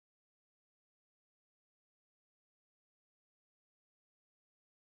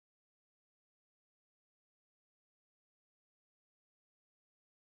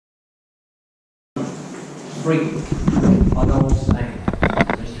freaking. I know what to say.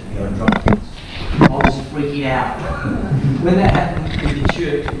 I was freaking out. When that happened in the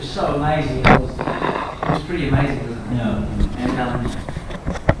church, it was so amazing. It was pretty amazing, wasn't it? Yeah. And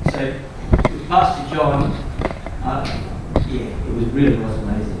so, Pastor John, yeah, it really was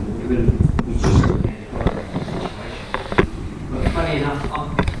amazing. We just really had a God in the situation. But funny enough,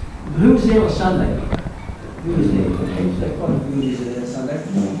 who was there on Sunday? Who was there? Quite a few years there on Sunday.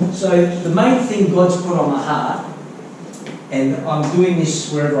 So the main thing God's put on my heart, and I'm doing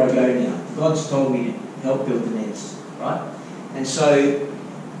this wherever I go now. God's told me to help build the nets, right? And so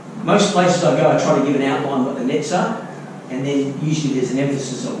most places I go, I try to give an outline what the nets are, and then usually there's an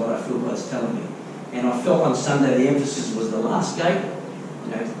emphasis on what I feel God's telling me. And I felt on Sunday the emphasis was the last gate,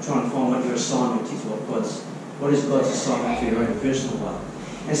 you know, trying to find what your assignment is, what is God's assignment for your own personal life.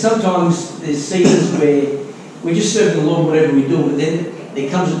 And sometimes there's seasons where we just serve the Lord whatever we do, but then there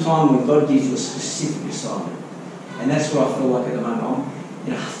comes a time when God gives you a specific assignment. And that's what I feel like at the moment.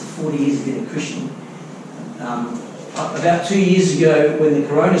 After 40 years of being a Christian, about 2 years ago when the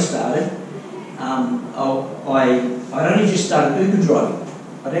Corona started, I'd only just started Uber driving.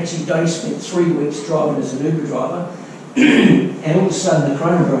 I'd actually only spent 3 weeks driving as an Uber driver, and all of a sudden the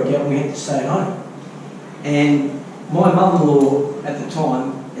Corona broke out and we had to stay at home. And my mother-in-law at the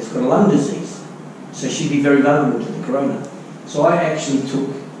time has got a lung disease, so she'd be very vulnerable to the Corona. So I actually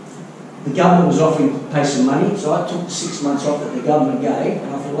the government was offering to pay some money, so I took the 6 months off that the government gave, and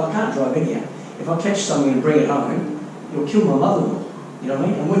I thought, well, I can't drive anyhow. If I catch something and bring it home, it'll kill my mother-in-law. You know what I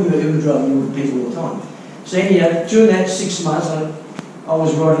mean? And when you're Uber driving, you're with people all the time. So anyhow, during that 6 months, I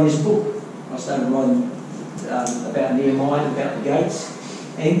was writing this book. I started writing about Nehemiah, about the gates.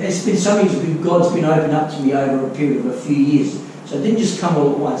 And it's been something God's been opening up to me over a period of a few years. So it didn't just come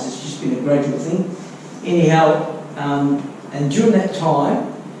all at once, it's just been a gradual thing. Anyhow, and during that time,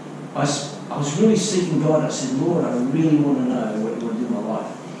 I was really seeking God. I said, Lord, I really want to know what you want to do in my life.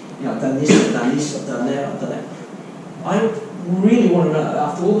 I've done this, I've done this, I've done that, I've done that. I really want to know,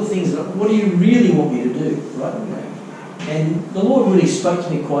 after all the things, what do you really want me to do? Right? And the Lord really spoke to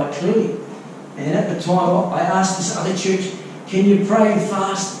me quite clearly. And at the time, I asked this other church, can you pray and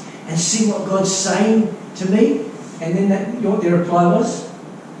fast and see what God's saying to me? And then you know what their reply was?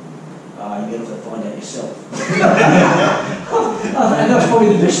 You're going to have to find out yourself. And that was probably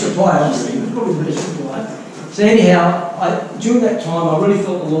the best reply, honestly. It was probably the best reply. So anyhow, during that time, I really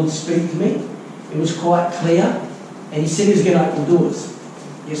felt the Lord speak to me. It was quite clear. And He said He was going to open doors.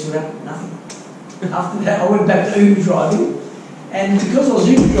 Guess what happened? Nothing. After that, I went back to Uber driving. And because I was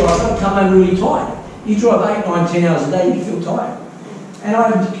Uber driving, I'd come home really tired. You drive 8, 9, 10 hours a day, you feel tired. And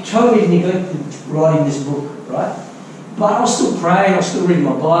I totally neglected writing this book, right? But I was still praying, I was still reading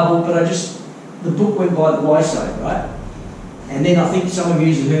my Bible, but the book went by the wayside, right? And then I think some of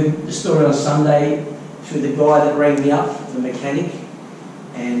you heard the story on Sunday through the guy that rang me up, the mechanic,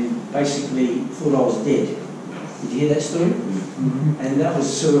 and basically thought I was dead. Did you hear that story? Mm-hmm. And that was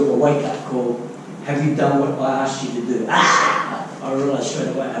sort of a wake-up call. Have you done what I asked you to do? I realised straight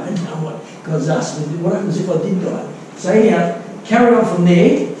away, I haven't done what God's asked me to do. What happens if I did die? So anyhow, carry on from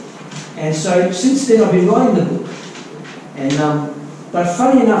there. And so since then I've been writing the book. And but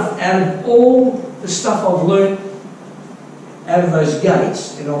funny enough, out of all the stuff I've learnt out of those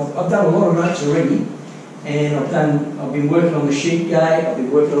gates, and I've done a lot of notes already, and I've been working on the sheep gate, I've been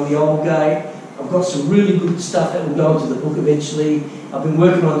working on the old gate, I've got some really good stuff that will go into the book eventually. I've been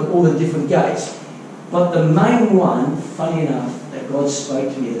working on all the different gates. But the main one, funny enough, that God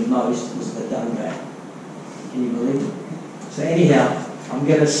spoke to me the most was the Dung gate. Can you believe it? So anyhow, I'm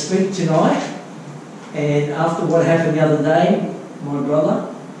going to speak tonight, and after what happened the other day, my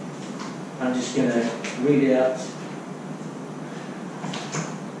brother, I'm just going to read out.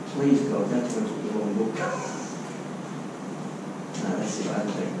 Please God, don't tell me to the wrong book. No, that's it, I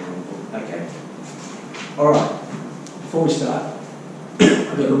haven't taken the wrong book. Okay. Alright, before we start,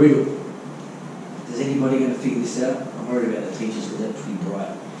 I've got a riddle. Is anybody going to figure this out? I'm worried about the teachers because they're pretty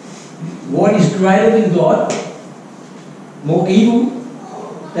bright. What is greater than God, more evil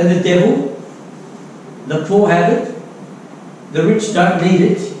than the devil? The poor have it, the rich don't need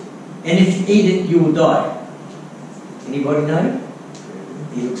it, and if you eat it, you will die. Anybody know?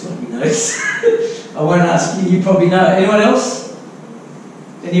 He looks like he knows. I won't ask you, you probably know. Anyone else?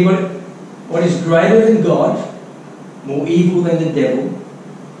 Anybody? What is greater than God, more evil than the devil?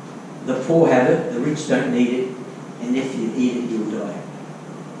 The poor have it, the rich don't need it, and if you eat it, you will die.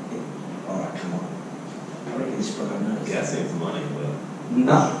 Alright, come on. I reckon this brother knows. Guessing for money, but...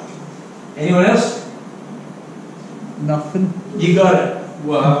 No. Anyone else? Nothing. You got it.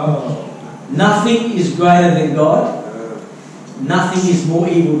 Wow. Nothing is greater than God. Nothing is more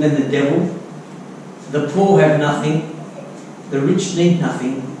evil than the devil. the poor have nothing, the rich need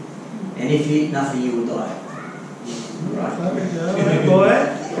nothing, and if you eat nothing, you will die. Right? Boy.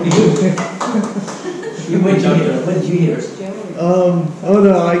 When did you hear it? Oh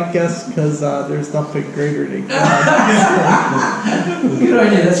no, I guess because there's nothing greater than God. Good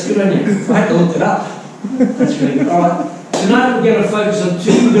on you, that's good on you. I had to look it up. That's really good. Alright, tonight we're going to focus on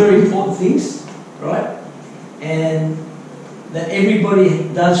two very important things, right? And that everybody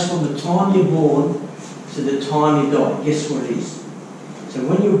does from the time you're born to the time you die. Guess what it is? So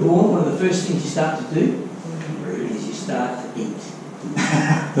when you're born, one of the first things you start to do is you start to eat.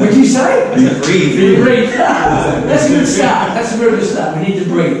 What did you say? Breathe. You breathe. That's a good start. That's a very good start. We need to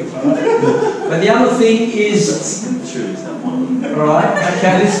breathe. Right? But the other thing is... Alright,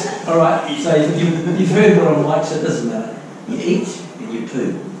 okay, alright, so you've heard what I'm like, so it doesn't matter. You eat and you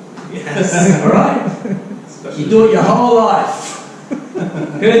poo. Yes. Alright? You do it your whole life.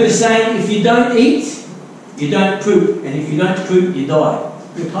 Heard the saying, if you don't eat, you don't poop, and if you don't poop, you die.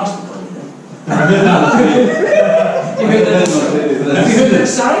 You're past the point, you heard that? Have you heard that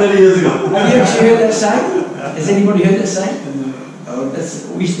saying? 30 years ago. Have you actually heard that saying? Has anybody heard that saying? Oh,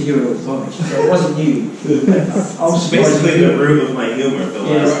 we used to hear it all the time, actually, so it wasn't new. It's basically the root of my humor for the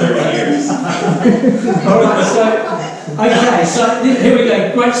last 30 years. Alright, so here we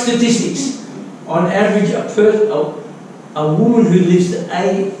go. Great statistics. On average, a woman who lives to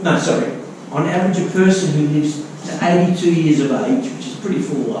on average a person who lives to 82 years of age, which is pretty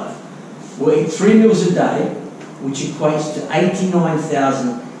full life, will eat 3 meals a day, which equates to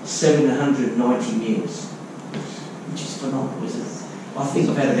 89,790 meals, which is phenomenal, isn't it? I think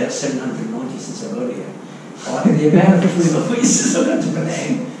I've had about 790 since I got here. The amount of food I've eaten since I got to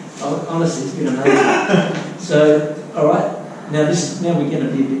Penang, honestly, it's been amazing. So, all right, now we're going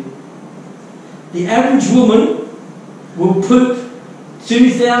to be a bit. The average woman will poop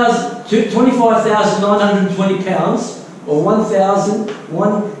 25,920 pounds, or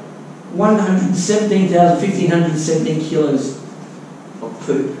 117,1517 kilos of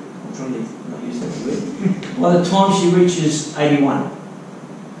poop. I'm trying to not use that word. By the time she reaches 81.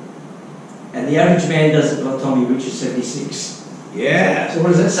 And the average man does it by the time he reaches 76. Yeah. So what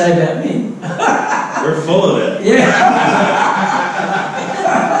does that say about men? We're full of it. Yeah.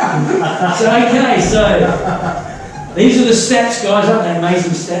 So these are the stats, guys. Aren't they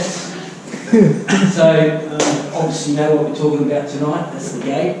amazing stats? So obviously you know what we're talking about tonight. That's the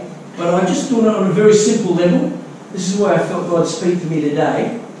gate. But I just doing it on a very simple level. This is why I felt God speak to me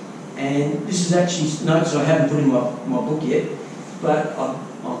today. And this is actually notes I haven't put in my book yet, but I'll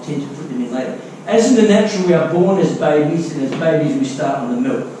tend to put them in later. As in the natural, we are born as babies, and as babies we start on the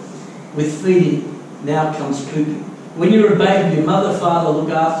milk. With feeding, now comes pooping. When you're a baby, your mother, father look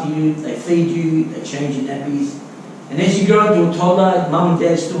after you, they feed you, they change your nappies. And as you grow into a toddler, mum and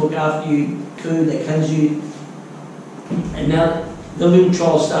dad still look after you, food, they cleanse you. And now the little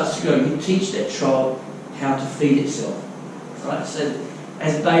child starts to grow. You teach that child how to feed itself. Right? So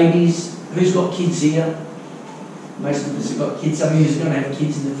as babies, who's got kids here? Most of us have got kids. Some of you are going to have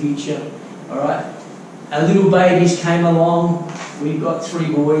kids in the future. All right? Our little babies came along. We've got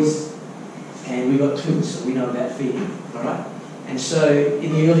 3 boys. And we've got twins, so we know about feeding. All right? And so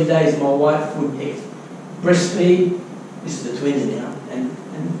in the early days, my wife would breastfeed. This is the twins now. And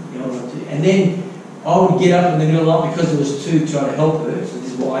then I would get up in the middle of the night because there was 2 trying to help her. So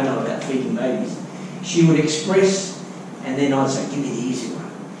this is what I know about feeding babies. She would express, and then I'd say, give me the easy one.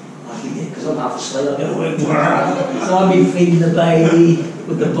 Because I'm half asleep, I've got to work tomorrow. So I'd be feeding the baby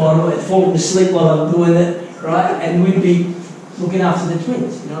with the bottle and falling asleep while I'm doing it, right? And we'd be looking after the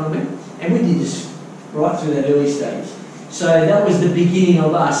twins, you know what I mean? And we did this right through that early stage. So that was the beginning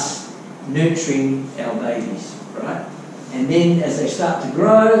of us nurturing our babies, right? And then as they start to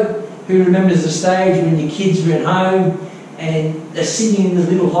grow, who remembers the stage when your kids were at home and they're sitting in the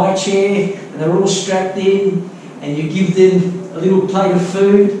little high chair and they're all strapped in and you give them a little plate of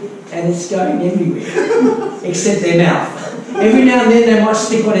food and it's going everywhere, except their mouth. Every now and then they might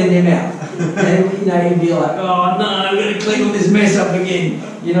stick one in their mouth. And you'd be like, oh no, I'm going to clean all this mess up again.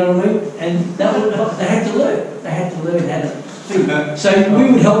 You know what I mean? And they had to learn. They had to learn how to feed. So we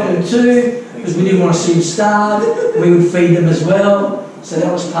would help them too, because we didn't want to see them starve. We would feed them as well. So that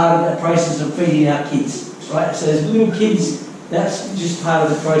was part of that process of feeding our kids. Right? So as little kids, that's just part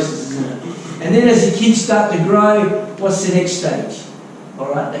of the process, isn't it? And then as the kids start to grow, what's the next stage?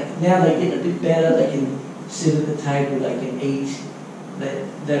 All right, now they get a bit better. They can sit at the table. They can eat. They're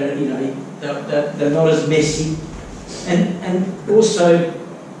not as messy. And also,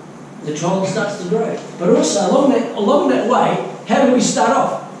 the child starts to grow. But also along that way, how do we start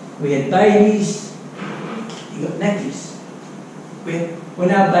off? We had babies. You got nappies. When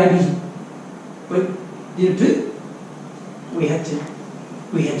our babies, did a poop, we had so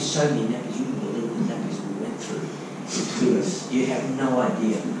many nappies. You wouldn't believe the nappies we went through between us. You have no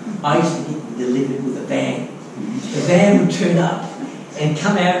idea. I used to get them delivered with a van. The van would turn up and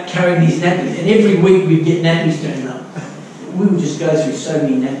come out carrying these nappies, and every week we'd get nappies turning up. We would just go through so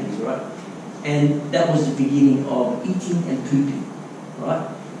many nappies, right? And that was the beginning of eating and pooping, right?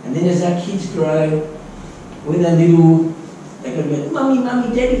 And then as our kids grow, when they're little, they're going to go, Mummy,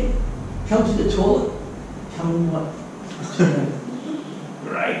 Mummy, Daddy, come to the toilet. Come and what?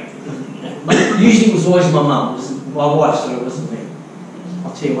 Great. Usually it was always my mum. It was my wife, so it wasn't me.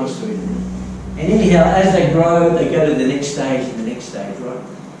 I'll tell you one story. And anyhow, as they grow, they go to the next stage and the next stage, right?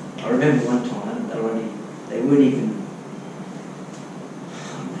 I remember one time, they weren't even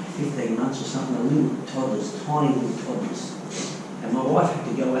 15 months or something, a little toddlers, tiny little toddlers. And my wife had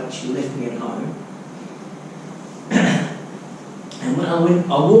to go out, she left me at home. And when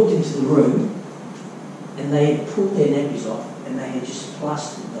I walked into the room, and they had pulled their nappies off, and they had just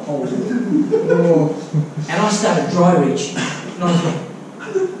plastered the whole room. And I started dry reaching. And I was like,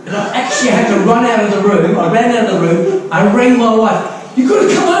 and I actually had to run out of the room. I ran out of the room. I rang my wife. You've got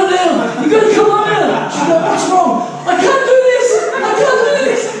to come home now. You've got to come home now. She said, what's wrong? I can't do this. I can't do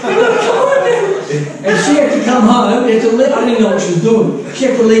this. You've got to come home now. And she had to come home. I didn't know what she was doing. She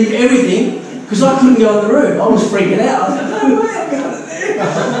had to leave everything because I couldn't go in the room. I was freaking out. I was like, no way, I'm going there.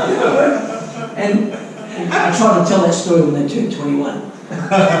 And I tried to tell that story when they turned 21.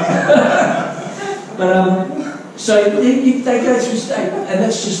 So they go through stage, and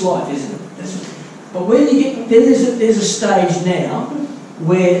that's just life, isn't it? But when you get, then there's a stage now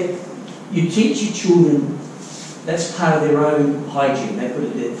where you teach your children, that's part of their own hygiene, they put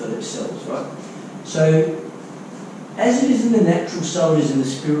it there for themselves, right? So, as it is in the natural, so it is in the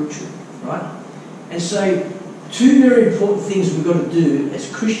spiritual, right? And so, two very important things we've got to do as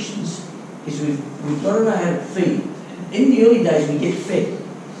Christians is we've got to know how to feed. In the early days, we get fed.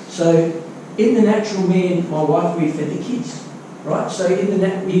 So, in the natural, me and my wife, we fed the kids, right? So,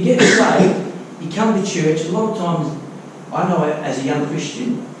 you get saved, you come to church. A lot of times, I know as a young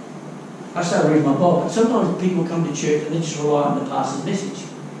Christian, I started reading my Bible. But sometimes people come to church and they just rely on the pastor's message.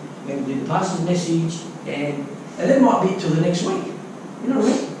 They can do the pastor's message, and that might be till the next week. You know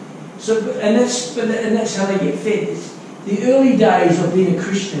what I mean? So, and that's how they get fed. The early days of being a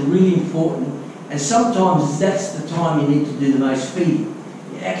Christian are really important, and sometimes that's the time you need to do the most feeding.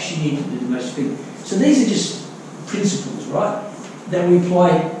 You actually need to do the most feeding. So these are just principles, right, that we apply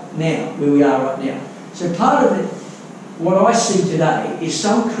now, where we are right now. So part of it, what I see today, is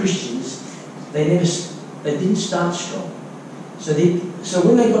some Christians, they didn't start strong. So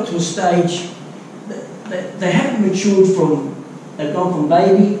when they got to a stage, they haven't matured they've gone from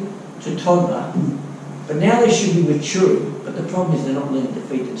baby to toddler, but now they should be maturing. But the problem is they're not learning to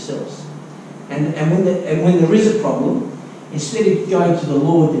feed themselves. And when there is a problem, instead of going to the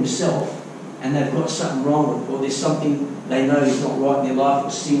Lord themselves, and they've got something wrong with, or there's something they know is not right in their life, or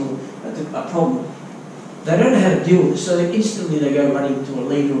still a problem, they don't know how to deal with it, so instantly they go running to a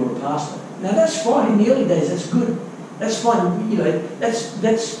leader or a pastor. Now that's fine, in the early days that's good. That's fine, you know,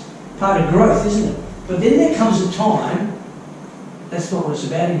 that's part of growth, isn't it? But then there comes a time, that's not what it's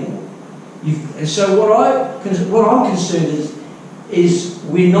about anymore. And so what I'm concerned is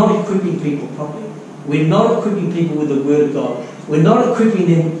we're not equipping people properly. We're not equipping people with the Word of God. We're not equipping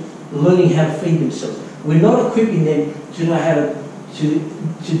them learning how to feed themselves. We're not equipping them to know how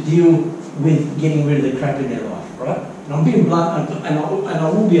to deal with getting rid of the crap in their life, right? And I'm being blunt, and I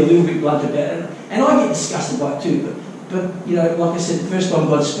will be a little bit blunt about it. And I get disgusted by it too, but you know, like I said, the first time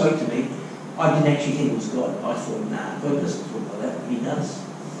God spoke to me, I didn't actually think it was God. I thought, nah, God doesn't talk like that. He does.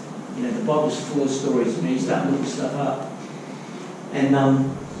 You know, the Bible's full of stories, and you start looking stuff up. And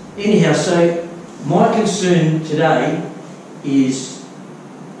anyhow, so my concern today is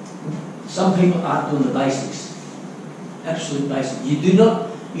some people aren't doing the basics. Absolute basics.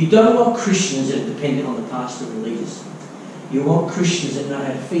 You don't want Christians that are dependent on the pastor and leaders. You want Christians that know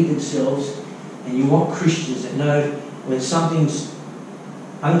how to feed themselves, and you want Christians that know when something's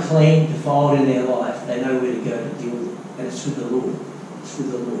unclean, defiled in their life, they know where to go to deal with it. And it's with the Lord. It's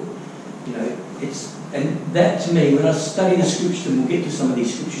with the Lord. You know, and that to me, when I study the scriptures, and we'll get to some of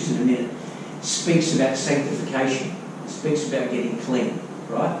these scriptures in a minute, speaks about sanctification. It speaks about getting clean,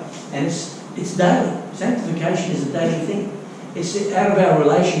 right? And it's daily. Sanctification is a daily thing. It's out of our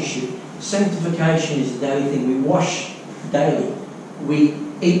relationship. Sanctification is a daily thing. We wash daily. We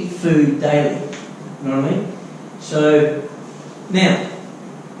eat food daily. You know what I mean? So, now,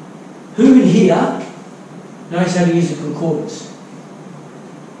 who in here knows how to use a concordance?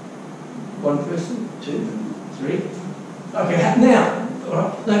 One person? Two? Three? Okay, now, All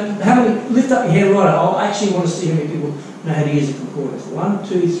right. Now, how many, lift up your hand right. I actually want to see how many people know how to use a concordance. 1,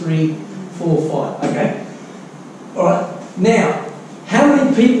 2, 3, 4, 5. Okay. All right. Now, how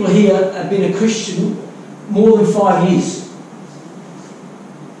many people here have been a Christian more than 5 years?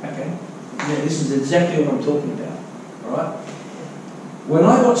 Okay. Yeah, this is exactly what I'm talking about. All right. When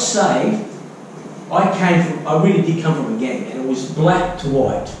I got saved, I really did come from a gang, and it was black to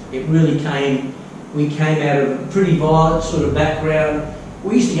white. It really came. We came out of a pretty violent sort of background.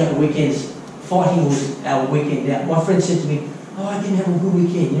 We used to go to weekends. Fighting was our weekend out. My friend said to me, "Oh, I didn't have a good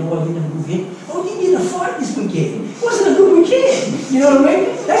weekend. You know why I didn't have a good weekend? Oh, you didn't fight this weekend. It wasn't a good weekend." You know what I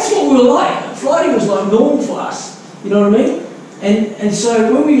mean? That's what we were like. Fighting was like normal for us. You know what I mean? And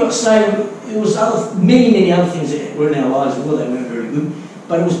so when we got saved, it was many other things that were in our lives. Well, they weren't very good,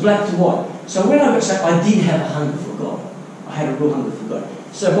 but it was black to white. So when I got saved, I did have a hunger for God. I had a real hunger for God.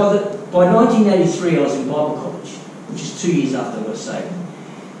 So by 1983, I was in Bible college, which is 2 years after I got saved.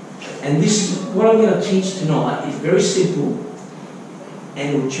 And this is what I'm going to teach tonight. Is very simple,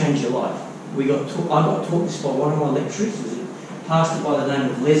 and it will change your life. I got taught this by one of my lecturers, a pastor by the name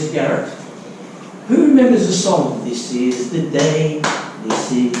of Les Garrett. Who remembers the song? This is the day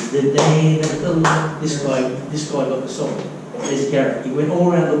that the Lord. This guy got the song. Les Garrett. He went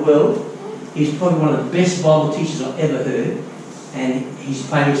all around the world. He's probably one of the best Bible teachers I've ever heard, and he's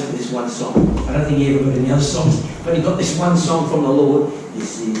famous for this one song. I don't think he ever got any other songs, but he got this one song from the Lord.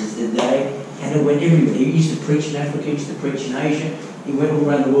 This is the day, and it went everywhere. He used to preach in Africa, he used to preach in Asia. He went all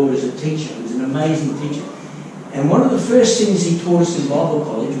around the world as a teacher. He was an amazing teacher. And one of the first things he taught us in Bible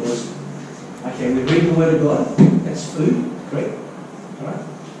college was, okay, we read the Word of God. That's food, great, all right.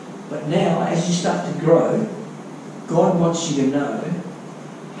 But now, as you start to grow, God wants you to know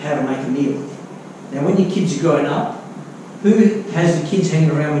how to make a meal. Now, when your kids are growing up, who has the kids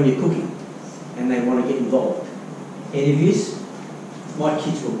hanging around when you're cooking and they want to get involved? Any of you? My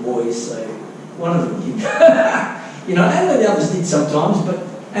kids were boys, so one of them did. You know, and the others did sometimes,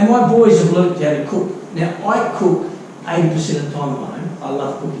 and my boys have learned how to cook. Now, I cook 80% of the time at home. I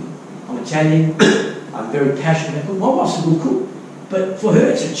love cooking. I'm Italian. I'm very passionate about cooking. My wife's a good cook, but for her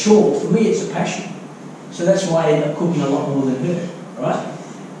it's a chore. For me it's a passion. So that's why I end up cooking a lot more than her, right?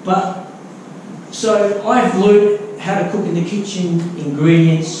 But, so I've learned how to cook in the kitchen,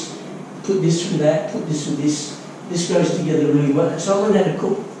 ingredients, put this with that, put this with this. This goes together really well. So I learned how to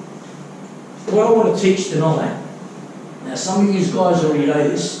cook. What I want to teach tonight, now some of you guys already know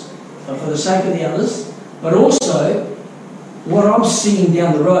this, but for the sake of the others, but also what I'm seeing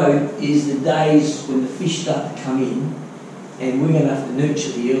down the road is the days when the fish start to come in, and we're going to have to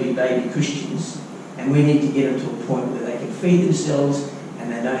nurture the early baby Christians, and we need to get them to a point where they can feed themselves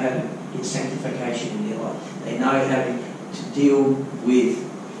and they know how to get sanctification in their life. They know how to deal with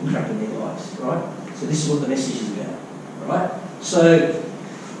crap in their lives, right? So this is what the message is about, right? So,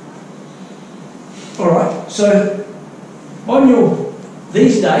 alright, so on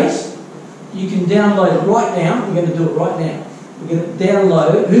these days, you can download it right now. We're going to do it right now. We're going to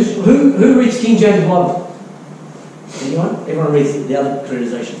download, who reads King James Bible? Anyone? Everyone reads the other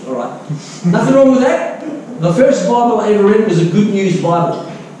translations, alright. Nothing wrong with that. The first Bible I ever read was a Good News Bible,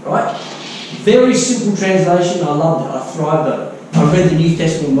 right? Very simple translation, I loved it, I thrived on it. I read the New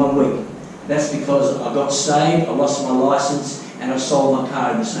Testament in 1 week. That's because I got saved, I lost my license, and I sold my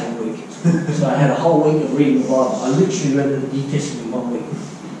car in the same week. So I had a whole week of reading the Bible. I literally read the New Testament in 1 week.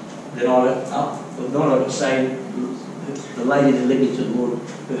 Then the night I got saved, the lady that led me to the Lord,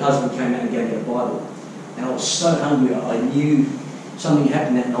 her husband came out and gave me a Bible. And I was so hungry, I knew something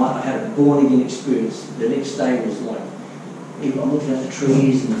happened that night. I had a born-again experience. The next day was like, I'm looking at the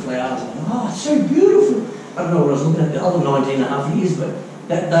trees and the flowers, and oh, it's so beautiful. I don't know what I was looking at the other 19 and a half years, but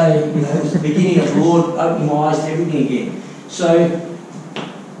that day, you know, it was the beginning of the Lord opening my eyes to everything again. So,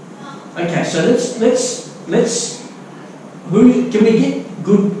 okay, so let's can we get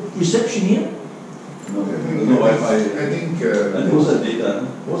good reception here? No, I think most of data.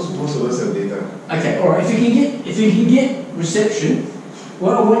 Most of us have data. Okay, all right. If you can get reception,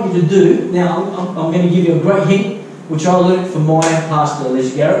 what I want you to do now, I'm going to give you a great hint, which I learned from my pastor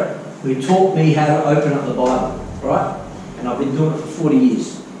Les Garrett, who taught me how to open up the Bible, right? And I've been doing it for 40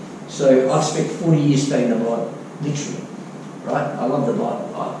 years. So I've spent 40 years studying the Bible, literally, right? I love the Bible.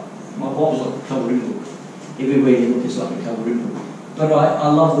 My Bible's like a coloring book. Everywhere you look, it's like a coloring book. But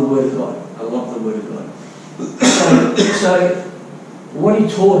I love the Word of God. I love the Word of God. So what he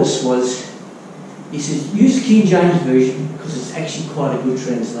taught us was, he says, use King James Version because it's actually quite a good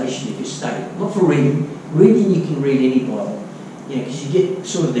translation if you study it. Not for reading. Reading, you can read any Bible, you know, because you get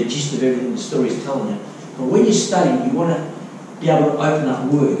sort of the gist of everything the story's telling you. But when you're studying, you want to be able to open up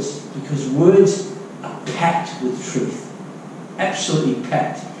words, because words are packed with truth. absolutely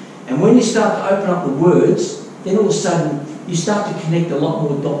packed. And when you start to open up the words, then all of a sudden you start to connect a lot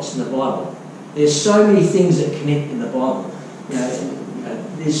more dots in the Bible. There's so many things that connect in the Bible.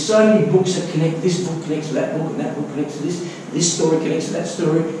 There's so many books that connect. This book connects to that book, and that book connects to this. This story connects to that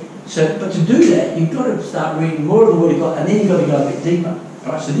story. So, but to do that, you've got to start reading more of the Word of God, and then you've got to go a bit deeper.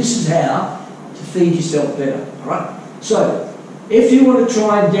 All right. So this is how to feed yourself better. All right. So if you want to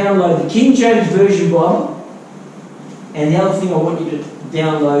try and download the King James Version Bible, and the other thing I want you to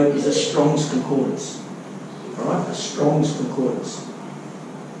download is a Strong's Concordance. All right, a Strong's Concordance.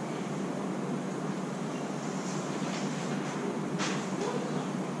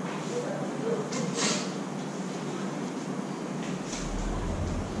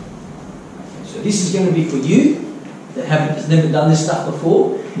 So this is going to be for you that have never done this stuff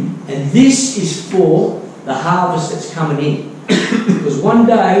before, and this is for the harvest that's coming in. Because one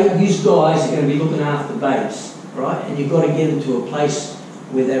day, you guys are going to be looking after babes, right? And you've got to get them to a place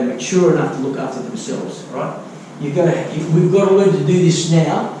where they're mature enough to look after themselves, right? We've got to learn to do this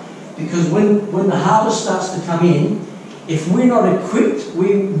now, because when the harvest starts to come in, if we're not equipped,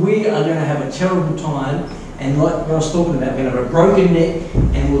 we are going to have a terrible time. And like what I was talking about, we're going to have a broken net,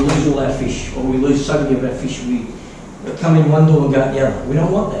 and we'll lose all our fish, or we lose so many of our fish. We come in one door and go out the other. We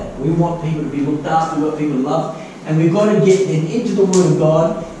don't want that. We want people to be looked after. We want people to love. And we've got to get them into the Word of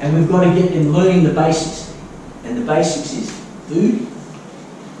God, and we've got to get them learning the basics. And the basics is food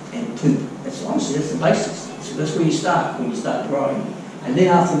and poop. That's honestly, that's the basics. So that's where you start when you start growing. And then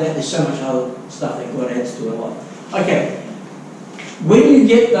after that, there's so much other stuff that God adds to our life. Okay. When you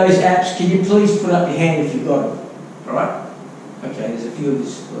get those apps, can you please put up your hand if you've got them? All right? Okay, there's a few of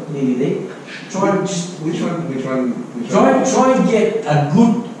us nearly there. Try and just... Which one? Try and get a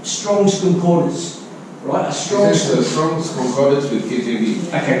good Strong's Concordance. Right? A Strong's Concordance with KJV.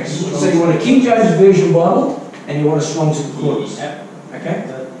 Okay, so you want a King James Version Bible, and you want a Strong's Concordance.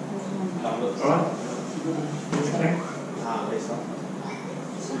 Okay? All right? Okay.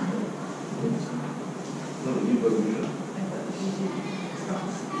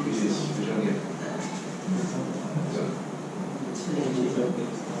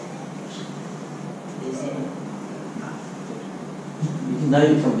 You can know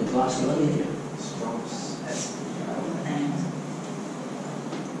you from the class, don't you?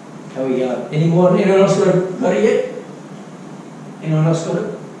 How we go? Anyone else got it yet? Anyone else got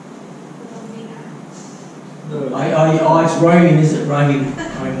it? No. It's roaming, is it? Roaming,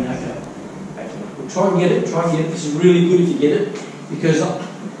 okay. Well, try and get it. This is really good if you get it, because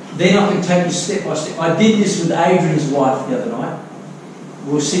then I can take you step by step. I did this with Adrian's wife the other night.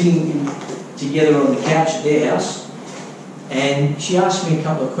 We were sitting together on the couch at their house, and she asked me a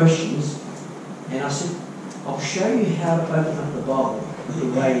couple of questions, and I said, I'll show you how to open up the Bible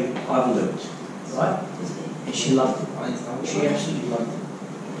the way I've learned, right? And she loved it. She absolutely loved it.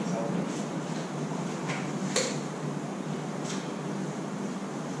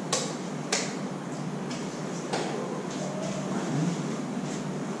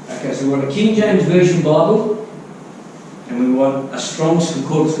 Okay, so we want a King James Version Bible, and we want a Strong's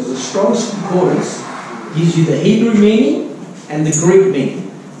Concordance, because the Strong's Concordance gives you the Hebrew meaning and the Greek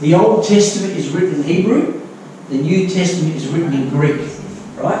meaning. The Old Testament is written in Hebrew, the New Testament is written in Greek,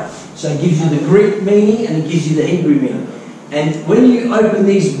 right? So it gives you the Greek meaning and it gives you the Hebrew meaning. And when you open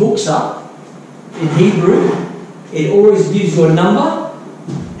these books up in Hebrew, it always gives you a number,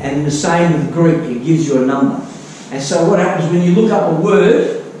 and the same with Greek, it gives you a number. And so what happens when you look up a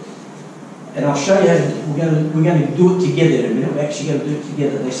word, and I'll show you how we're going to do it together in a minute. We're actually going to do it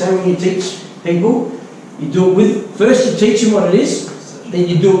together. They say when you teach people, you do it with, first you teach them what it is, then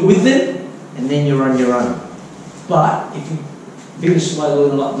you do it with them, and then you're on your own. But if you've been a slow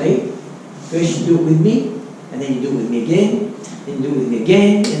learner like me, first you do it with me, and then you do it with me again, then you do it with me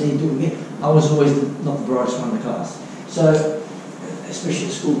again, and then you do it again. I was always not the brightest one in the class, so especially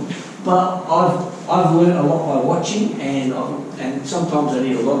at school. But I've learned a lot by watching, and sometimes I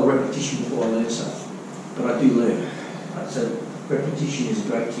need a lot of repetition before I learn stuff. But I do learn. Right? So repetition is a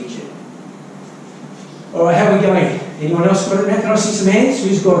great teacher. All right, how are we going? Anyone else got it now? Can I see some hands?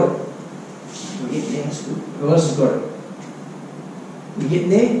 Who's got it? We're getting there. That's good. Who else has got it? We're getting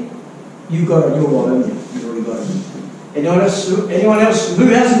there. You got it. You're right, haven't you? You've already got it. Anyone else? Who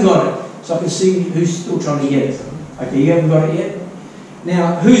hasn't got it? So I can see who's still trying to get it. Okay, you haven't got it yet.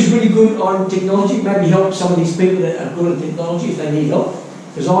 Now, who's really good on technology? Maybe help some of these people that are good at technology if they need help.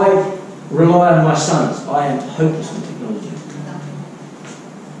 Because I rely on my sons. I am hopeless with technology.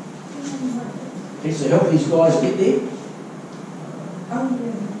 Okay, so help these guys get there.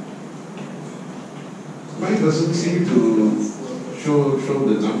 Mine doesn't seem to show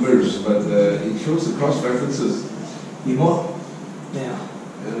the numbers, but it shows the cross references. You might.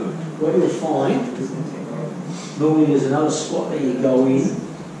 what you'll find, normally there's another spot that you go in.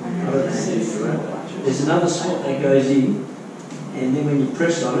 There's another spot that goes in, and then when you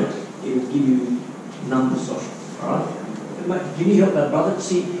press on it, it will give you numbers on it. Alright? Can you help that brother?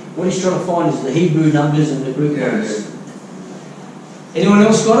 See, what he's trying to find is the Hebrew numbers and the Greek numbers. Anyone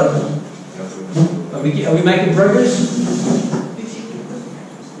else got it? Are we making progress?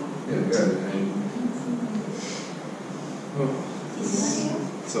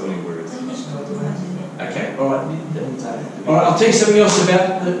 So many words. Okay, alright. Alright, I'll tell you something else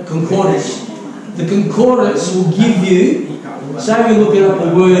about the concordance. The concordance will give you, say we're looking up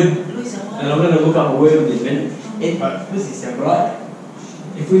a word, and I'm going to look up a word in a minute. Right?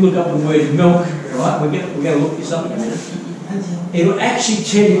 If we look up the word milk, right, we're going to look this up in a minute. It'll actually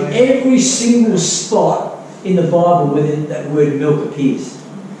tell you every single spot in the Bible where that word milk appears.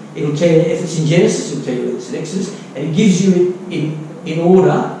 It'll tell you if it's in Genesis, it'll tell you if it's in Exodus, and it gives you it in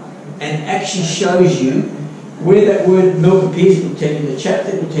order and actually shows you where that word milk appears. It'll tell you the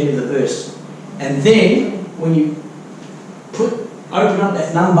chapter, it'll tell you the verse. And then when you open up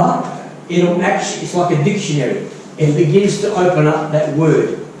that number, it'll actually, it's like a dictionary. It begins to open up that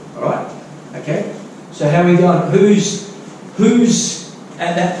word. Alright? Okay? So how are we going? Who's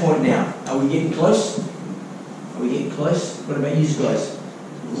at that point now? Are we getting close? Are we getting close? What about you guys?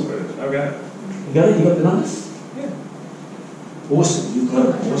 Okay. You got it? You got the numbers? Yeah. Awesome. You got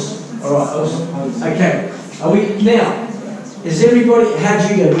it. Awesome. Alright, awesome. Okay. Are we now? Is everybody,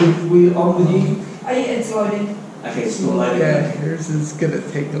 how'd you go? We on with you? It's loading. Okay, it's not loaded. Yeah, yours is going to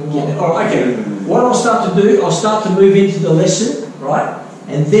take a while. Yeah, all right, okay. What I'll start to do, I'll start to move into the lesson, right?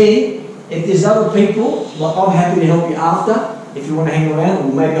 And then, if there's other people, like I'm happy to help you after, if you want to hang around,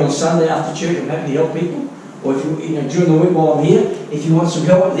 or maybe on Sunday after church, I'm happy to help people. Or if you know, during the week while I'm here, if you want some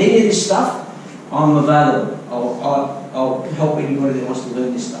help with any of this stuff, I'm available. I'll help anybody that wants to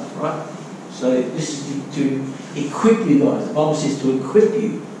learn this stuff, right? So this is to equip you guys. The Bible says to equip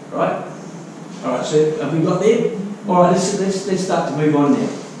you, right? All right. So have we got there? All right. Let's start to move on now.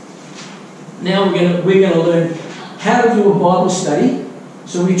 Now we're gonna learn how to do a Bible study.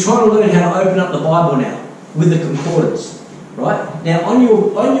 So we're trying to learn how to open up the Bible now with the concordance, right? Now on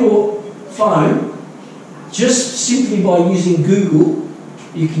your phone, just simply by using Google,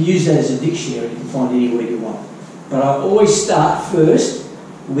 you can use that as a dictionary. You can find any word you want. But I always start first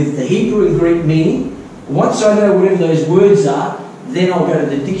with the Hebrew and Greek meaning. Once I know whatever those words are, then I'll go to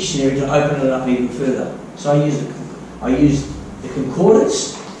the dictionary to open it up even further. So I use the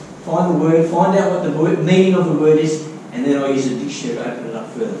concordance, find the word, find out what the meaning of the word is, and then I use the dictionary to open it up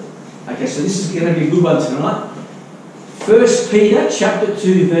further. Okay, so this is going to be a good one tonight. 1 Peter chapter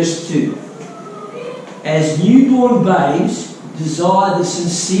 2, verse 2. As newborn babes, desire the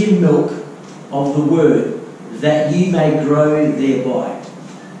sincere milk of the word, that ye may grow thereby.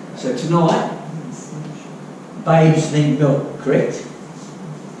 So tonight, babes need milk, correct?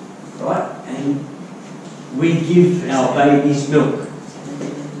 Right? And we give our babies milk.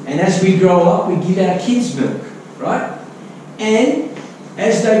 And as we grow up, we give our kids milk, right? And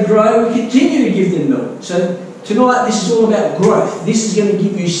as they grow, we continue to give them milk. So tonight, this is all about growth. This is going to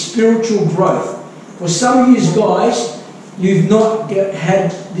give you spiritual growth. For some of you guys, you've not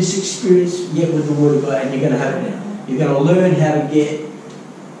had this experience yet with the Word of God, and you're going to have it now. You're going to learn how to get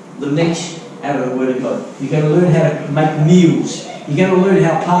the meat out of the Word of God. You're going to learn how to make meals. You're going to learn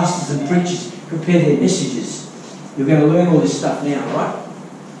how pastors and preachers prepare their messages. You're going to learn all this stuff now, right?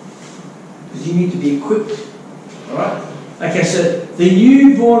 Because you need to be equipped, all right? Okay, so the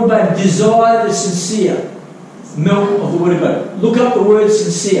newborn babe desire the sincere milk of the Word of God. Look up the word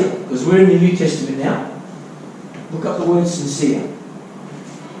sincere, because we're in the New Testament now. Look up the word sincere.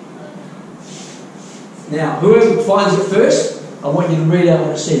 Now, whoever finds it first, I want you to read out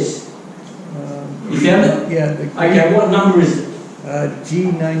what it says. You found it? Yeah. Okay, what number is it?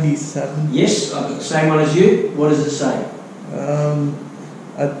 G97. Yes, I've got the same one as you. What does it say?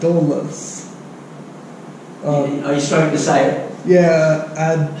 Adolos. Are you struggling to say it?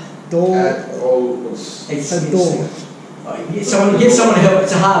 Yeah, Adolos. It's get someone to help.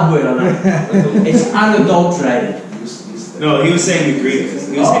 It's a hard word, I know. It's unadulterated. No, he was saying the Greek. He was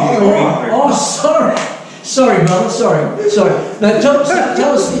saying the Greek part. Oh, sorry, brother. Sorry. No, tell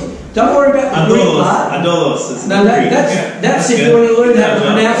us. Don't worry about the Greek part. Adolos. No, that's if you want to learn how to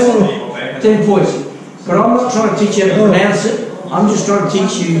pronounce it. 10 points. But I'm not trying to teach you how to pronounce it. I'm just trying to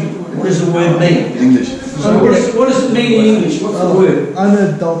teach you what does the word mean. English. So what does it mean in English? What's the word?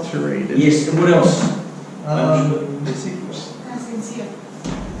 Unadulterated. Yes, and what else? Sincere.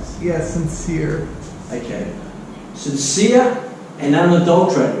 Yeah, sincere. Okay. Sincere and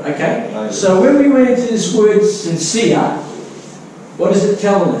unadulterated. Okay. So when we went into this word sincere, what is it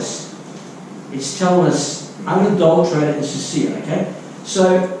telling us? It's telling us unadulterated and sincere, okay?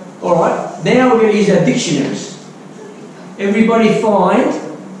 So, alright, now we're going to use our dictionaries. Everybody find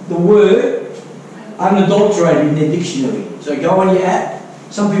the word unadulterated in their dictionary. So go on your app.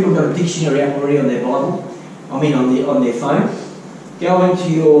 Some people have got a dictionary app already on their Bible. I mean on their phone. Go into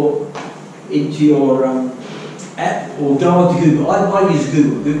your app or go onto Google. I use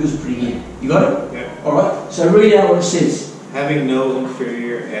Google. Google's pretty good. You got it? Yeah. Alright, so read out what it says. Having no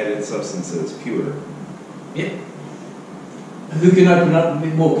inferior added substances, pure. Yep. Who can open up a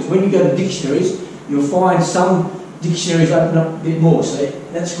bit more? Because when you go to dictionaries, you'll find some dictionaries open up a bit more. So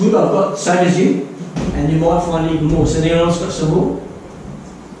that's good. I've got the same as you. And you might find even more. So anyone else got some more?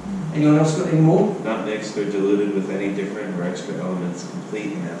 Anyone else got any more? Not mixed or diluted with any different or extra elements,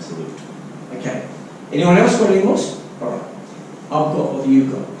 complete and absolute. Okay. Anyone else got any more? Alright. I've got what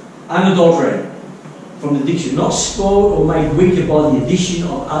you've got. Unadulterated. From the dictionary. Not spoiled or made weaker by the addition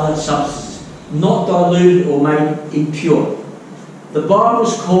of other substances. Not diluted or made impure. The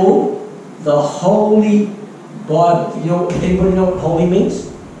Bible's called the Holy Bible. Anybody know what holy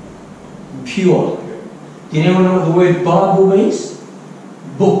means? Pure. Do anyone know what the word Bible means?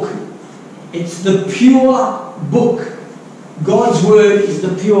 Book. It's the pure book. God's word is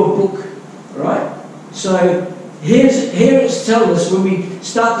the pure book. Right? So here it's telling us when we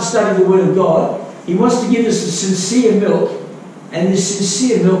start to study the word of God, He wants to give us a sincere milk, and this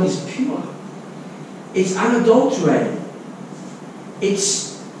sincere milk is pure. It's unadulterated.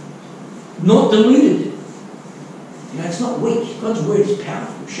 It's not diluted. It's not weak. God's word is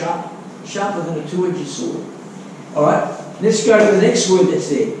powerful, sharper than a two-edged sword. Alright, let's go to the next word that's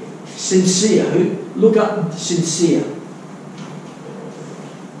there. Sincere. Look up sincere.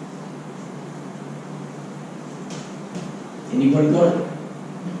 Anybody got it?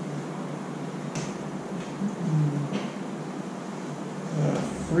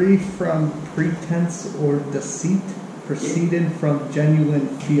 Free from pretense or deceit, proceeded from genuine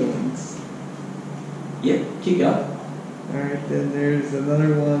feelings. Yep, keep going. Alright, then there's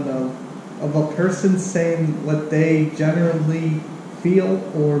another one of a person saying what they generally feel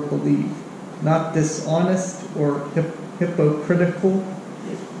or believe, not dishonest or hypocritical.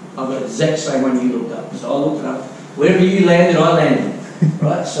 I've got the exact same one you looked up. So I looked it up. Wherever you landed, I landed.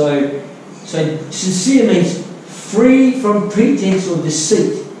 Right? So sincere means free from pretense or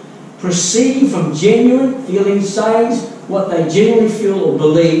deceit, proceeding from genuine feelings, sayings, what they genuinely feel or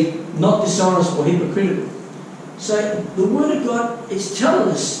believe, not dishonest or hypocritical. So the Word of God is telling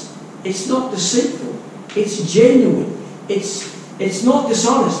us it's not deceitful, it's genuine, it's not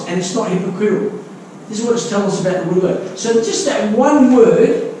dishonest, and it's not hypocritical. This is what it's telling us about the Word of God. So just that one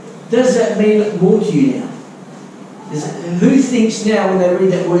word, does that mean more to you now? Who thinks now when they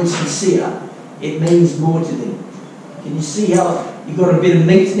read that word sincere, it means more to them? Can you see how you've got a bit of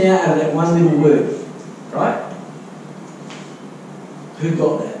meat now out of that one little word? Right? Who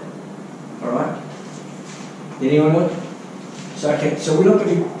got that? Alright? Anyone else? So okay, so we're not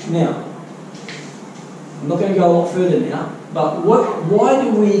going to now. I'm not going to go a lot further now, but why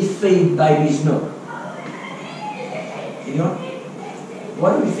do we feed babies milk? Anyone?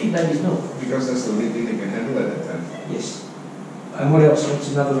 Why do we feed babies milk? Because that's the only thing they can handle at that time. Yes. And what else?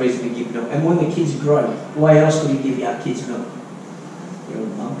 What's another reason we give milk? And when the kids grow, why else do we give our kids milk? Your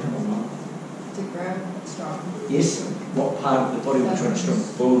mum, come on, mum. To grow strong. Yes. What part of the body we're trying to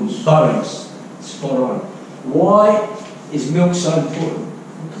strong? Bones. Bones. Spot on. Why is milk so important?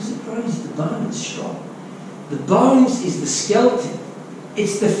 Because it grows the bones strong. The bones is the skeleton.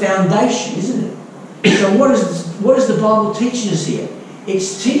 It's the foundation, isn't it? So what is the Bible teaching us here?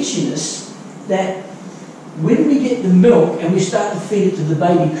 It's teaching us that when we get the milk and we start to feed it to the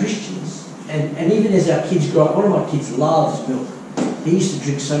baby Christians, and even as our kids grow up, one of my kids loves milk. He used to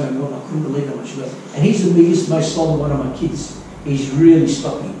drink so much milk, I couldn't believe how much milk. And he's the biggest, most solid one of my kids. He's really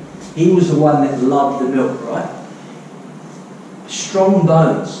stocky. He was the one that loved the milk, right? Strong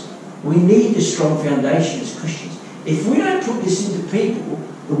bones. We need the strong foundation as Christians. If we don't put this into people,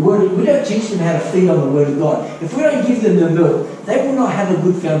 we don't teach them how to feed on the Word of God. If we don't give them the milk, they will not have a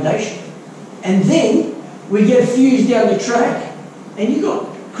good foundation. And then we get a few years down the track, and you've got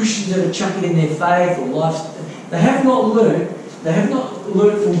Christians that are chucking in their faith or life. They have not learned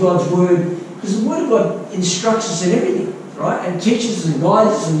from God's Word, because the Word of God instructs us in everything, right? And teaches us and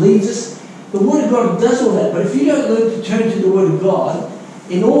guides us and leads us. The Word of God does all that. But if you don't learn to turn to the Word of God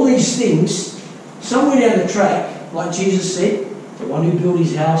in all these things, somewhere down the track, like Jesus said, the one who built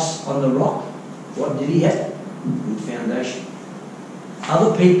his house on the rock, what did he have? Good foundation.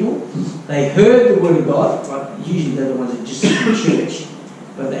 Other people, they heard the Word of God, right? Usually they're the ones that just sit in church,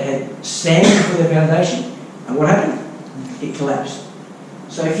 but they had sand for their foundation, and what happened? It collapsed.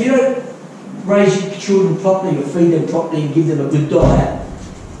 So if you don't raise your children properly, or feed them properly and give them a good diet,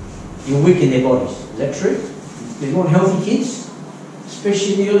 you'll weaken their bodies. Is that true? If you want healthy kids,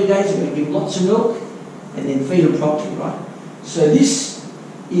 especially in the early days, you're going to give lots of milk and then feed them properly, right? So this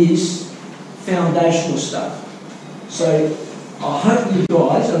is foundational stuff. So I hope you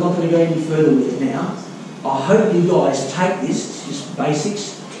guys, I'm not going to go any further with it now, I hope you guys take this, it's just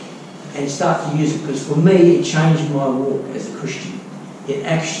basics, and start to use it, because for me it changed my walk as a Christian. It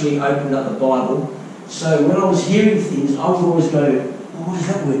actually opened up the Bible. So when I was hearing things, I would always go, well, what does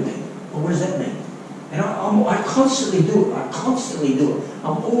that word mean? Or what does that mean? And I constantly do it. I constantly do it.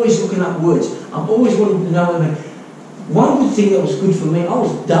 I'm always looking up words. I'm always wanting to know what I mean. One good thing that was good for me, I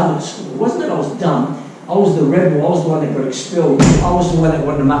was dumb at school. It wasn't that I was dumb. I was the rebel. I was the one that got expelled. I was the one that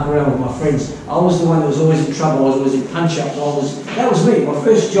wanted to muck around with my friends. I was the one that was always in trouble. I was always in punch-ups. That was me. My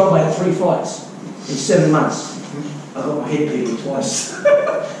first job, I had 3 fights in 7 months. I got my head beaten twice.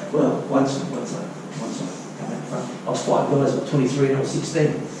 Well, once I come out front. I was fighting guys at 23 and I was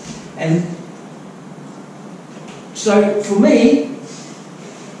 16. And so for me,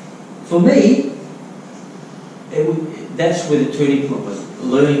 that's where the turning point was,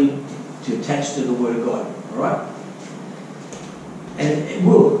 learning to attach to the Word of God, all right? And it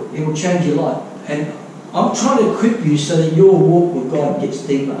will change your life. And I'm trying to equip you so that your walk with God gets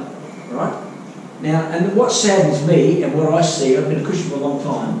deeper, all right? Now, and what saddens me, and what I see, I've been a Christian for a long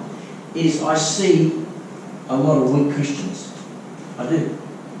time, is I see a lot of weak Christians. I do.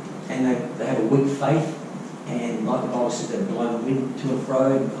 And they have a weak faith, and like the Bible says, they're blind and wind to and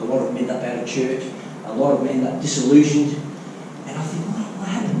fro. A lot of them end up out of church. A lot of them end up disillusioned. And I think, what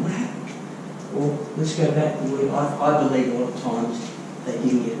happened? What happened? Well, let's go back. I believe a lot of times they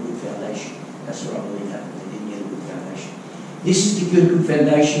didn't get a good foundation. That's what I believe happened. They didn't get a good foundation. This is the good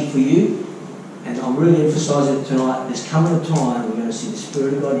foundation for you. And I'm really emphasising it tonight. There's coming a time we're going to see the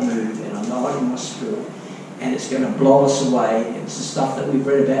Spirit of God move, and I know it in my spirit, and it's going to blow us away. And it's the stuff that we've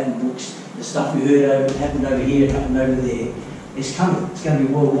read about in books, the stuff we heard happened over here, it happened over there. It's coming. It's going to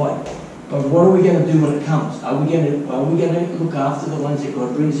be worldwide. But what are we going to do when it comes? Are we going to look after the ones that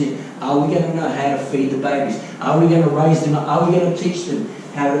God brings in? Are we going to know how to feed the babies? Are we going to raise them up? Are we going to teach them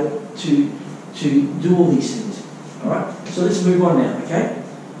how to do all these things? All right. So let's move on now. Okay.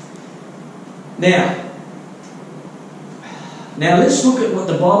 Now let's look at what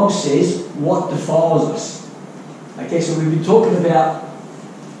the Bible says, what defiles us. Okay, so we've been talking about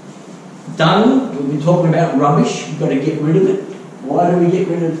dung, we've been talking about rubbish, we've got to get rid of it. Why do we get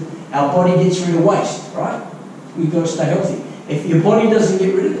rid of it? Our body gets rid of waste, right? We've got to stay healthy. If your body doesn't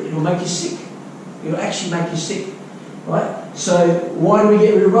get rid of it, it'll make you sick. It'll actually make you sick, right? So why do we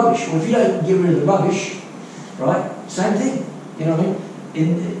get rid of rubbish? Well, if you don't get rid of the rubbish, right, same thing, you know what I mean?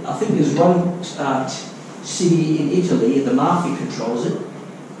 I think there's one city in Italy, the mafia controls it,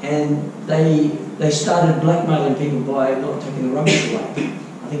 and they started blackmailing people by not taking the rubbish away.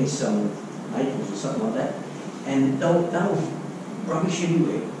 I think it's Naples or something like that. And they were rubbish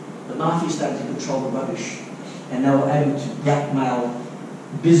everywhere. The mafia started to control the rubbish, and they were able to blackmail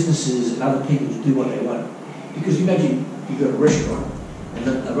businesses and other people to do what they want. Because imagine you've got a restaurant, and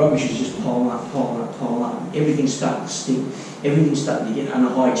the rubbish is just piling up. Everything's starting to stink. Everything's starting to get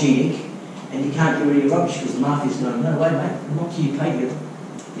unhygienic, and you can't get rid of your rubbish because the mafia's going, no way, mate, not till you pay you.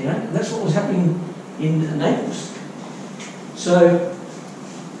 You know, and that's what was happening in Naples. So,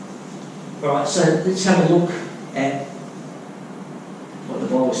 all right, so let's have a look at what the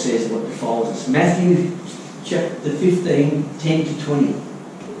Bible says, what defiles us. Matthew chapter 15, 10 to 20.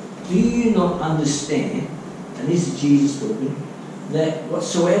 Do you not understand, and this is Jesus talking, that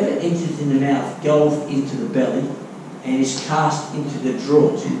whatsoever enters in the mouth goeth into the belly and is cast into the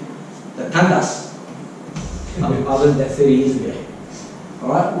drawers? The tandas. I learned that 30 years ago.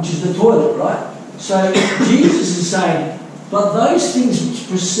 Alright, which is the toilet, right? So Jesus is saying, but those things which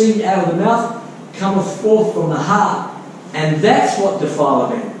proceed out of the mouth cometh forth from the heart, and that's what defile a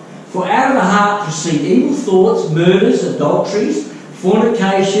man. For out of the heart proceed evil thoughts, murders, adulteries,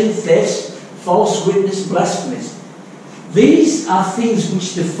 fornication, thefts, false witness, blasphemies. These are things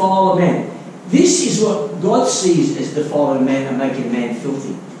which defile a man. This is what God sees as defiling a man and making a man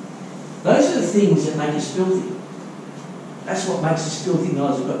filthy. Those are the things that make us filthy. That's what makes us filthy in the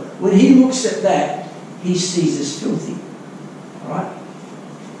eyes of God. When He looks at that, He sees us filthy. Alright?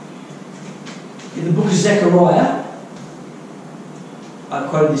 In the book of Zechariah, I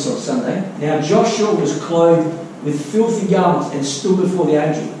quoted this on Sunday. Now Joshua was clothed with filthy garments and stood before the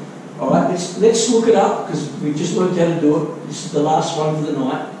angel. Alright, let's look it up because we just learned how to do it. This is the last one for the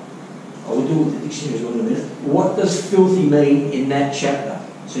night. I will do it with the dictionary in a minute. What does filthy mean in that chapter?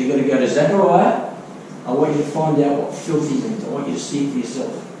 So you've got to go to Zechariah. I want you to find out what filthy means. I want you to see it for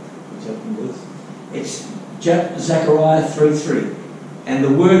yourself. It's Zechariah 3:3. And the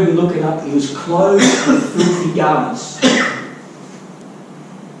word we're looking up, he was clothed with filthy garments.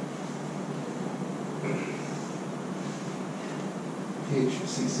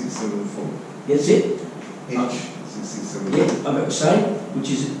 H6674. That's it? H6674. Yeah, I'm about to say,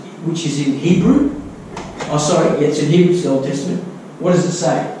 which is in Hebrew. Oh, sorry, yeah, it's in Hebrew, it's the Old Testament. What does it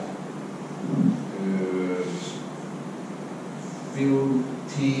say?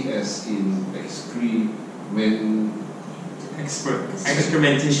 Filthy as in excrement.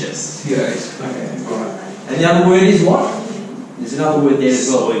 Excrementitious. Yeah, Okay, all right. And the other word is what? There's another word there as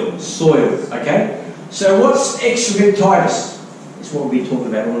well. Soil. Okay? So what's excrementitis? It's what we've been talking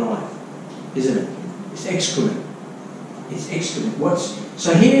about all night, isn't it? It's excrement. It's excrement.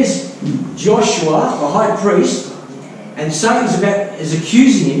 So here's Joshua, the high priest, and Satan's is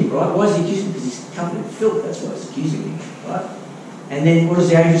accusing him, right? Why is he accusing him? Because he's covered in filth. That's why he's accusing him, right? And then what does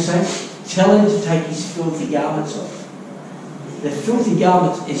the angel say? Tell him to take his filthy garments off. The filthy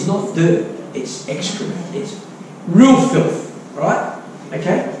garments is not dirt, it's excrement. It's real filth, right?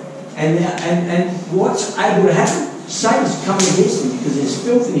 Okay? And what's able to happen? Satan's coming against him because there's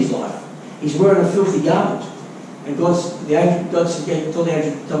filth in his life. He's wearing a filthy garment. And God told the angel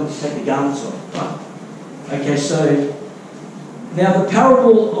to take the garments off, right? Okay, so now the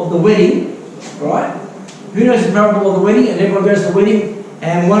parable of the wedding, right? Who knows the parable of the wedding? And everyone goes to the wedding,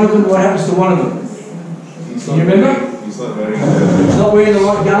 and one of them, what happens to one of them? Can you remember? He's not wearing He's not wearing the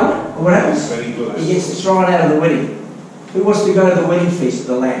right garment, or what happens? very close. He gets thrown out of the wedding. Who wants to go to the wedding feast of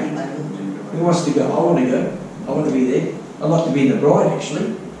the Lamb? Who wants to go? I want to go. I want to be there. I'd like to be the bride,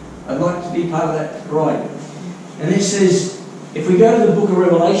 actually. I'd like to be part of that bride. And it says, if we go to the book of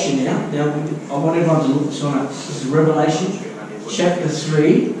Revelation now I want everyone to look this one up. This is Revelation chapter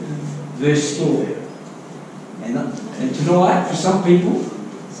 3, verse 4. And tonight, for some people,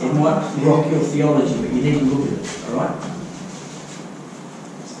 it might rock your theology, but you need to look at it, alright?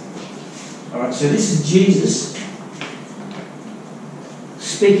 Alright, so this is Jesus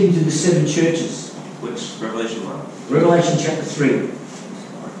speaking to the 7 churches. Which Revelation 1? Revelation chapter 3.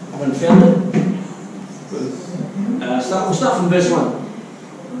 Everyone found it? We'll start from verse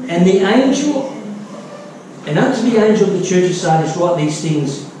 1. And unto the angel of the church of Sardis write these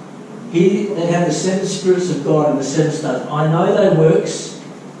things, he that hath the 7 spirits of God and the 7 stars. I know thy works,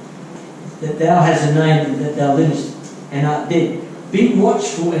 that thou hast a name, and that thou livest and art dead. Be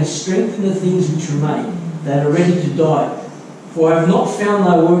watchful and strengthen the things which remain, that are ready to die. For I have not found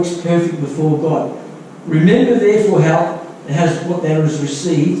thy works perfect before God. Remember therefore what thou hast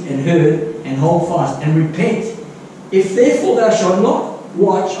received and heard, and hold fast, and repent. If therefore thou shalt not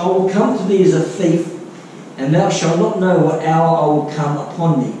watch, I will come to thee as a thief, and thou shalt not know what hour I will come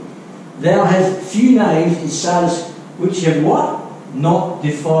upon thee. Thou hast few names in Sardis, which have what? Not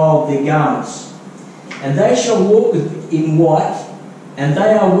defiled their garments. And they shall walk in white, and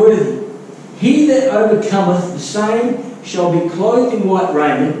they are worthy. He that overcometh, the same shall be clothed in white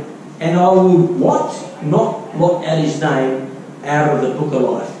raiment, and I will what? Not blot out his name out of the book of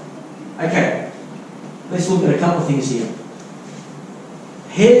life. Okay, let's look at a couple of things here.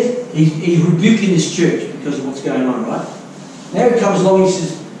 He's rebuking this church because of what's going on, right? Now he comes along and he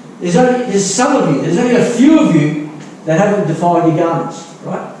says, there's some of you, there's only a few of you that haven't defiled your garments,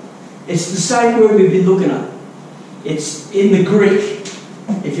 right? It's the same word we've been looking at. It's in the Greek.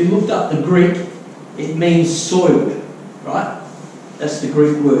 If you looked up the Greek, it means soiled, right? That's the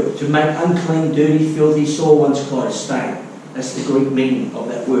Greek word. To make unclean, dirty, filthy, soil one's clothes, stain. That's the Greek meaning of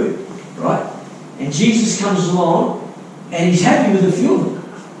that word, right? And Jesus comes along and he's happy with a few of them.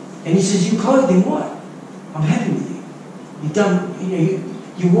 And he says, you're clothed in white. I'm happy with you. You've done,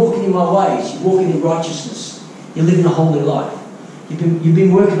 you're walking in my ways. You're walking in righteousness. You're living a holy life. You've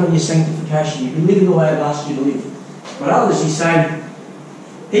been working on your sanctification. You've been living the way I've asked you to live. But others, he's saying,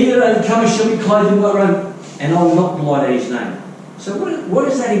 he that overcometh shall be clothed in white robe, and I will not blot out his name. So what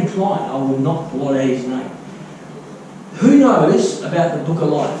does that imply? I will not blot out his name. Who knows about the book of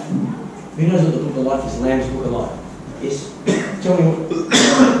life? Who knows what the book of life is? Lamb's book of life. Yes. Tell me what the book of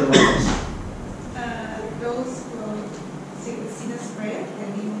life is. Those who see the spread,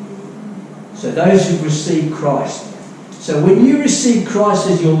 So those who've received Christ. So when you receive Christ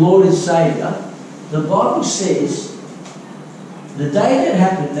as your Lord and Saviour, the Bible says the day that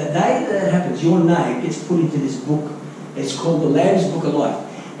happens, your name gets put into this book. It's called the Lamb's Book of Life.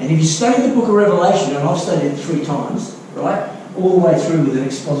 And if you study the book of Revelation, and I've studied it 3 times, right, all the way through with an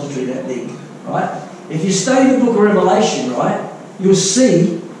expository that big, right? If you study the book of Revelation, right, you'll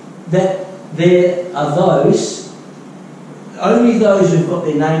see that there are only those who've got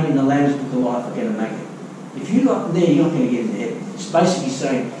their name in the Lamb's Book of Life are going to make it. If you're not there, you're not going to get into heaven. It's basically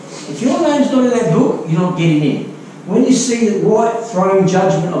saying, If your name's not in that book, you're not getting in. When you see the right throne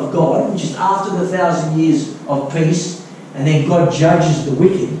judgment of God, which is after the 1,000 years of peace, and then God judges the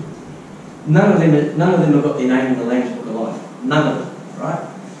wicked, none of them have got their name in the Lamb's Book of Life. None of them, right?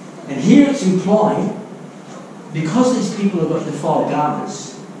 And here it's implying, because these people have got defiled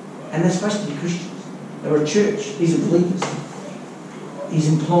garments, and they're supposed to be Christians, they're a church, these are believers, he's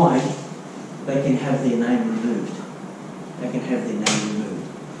implying they can have their name removed. They can have their name removed.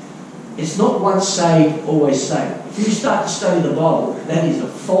 It's not once saved, always saved. If you start to study the Bible, that is a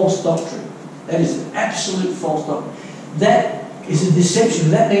false doctrine. That is an absolute false doctrine. That is a deception.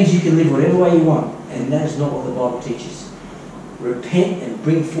 That means you can live whatever way you want. And that is not what the Bible teaches. Repent and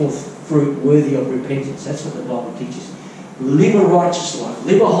bring forth fruit worthy of repentance. That's what the Bible teaches. Live a righteous life.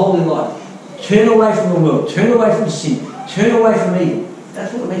 Live a holy life. Turn away from the world. Turn away from sin. Turn away from evil.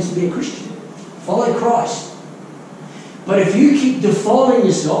 That's what it means to be a Christian. Follow Christ. But if you keep defiling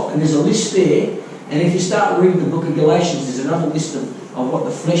yourself, and there's a list there, and if you start reading the book of Galatians, there's another list of what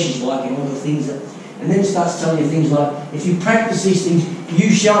the flesh is like and all the things that, and then it starts telling you things like, if you practice these things,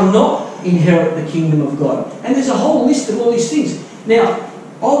 you shall not inherit the kingdom of God. And there's a whole list of all these things. Now,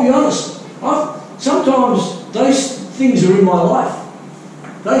 I'll be honest, sometimes those things are in my life.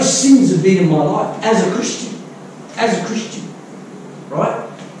 Those sins have been in my life as a Christian. As a Christian. Right?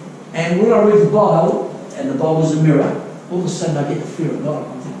 And when I read the Bible, and the Bible's a mirror, all of a sudden I get the fear of God.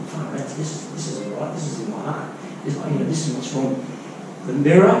 I'm thinking, far, this isn't right, this is in my heart. This is what's wrong. The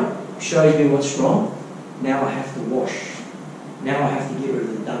mirror shows me what's wrong. Now I have to wash. Now I have to get rid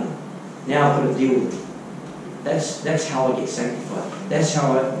of the dung. Now I've got to deal with it. That's how I get sanctified. That's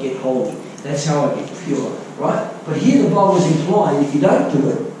how I get holy. That's how I get pure. Right? But here the Bible is implying if you don't do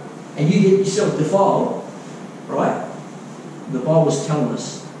it, and you get yourself defiled, right? The Bible's telling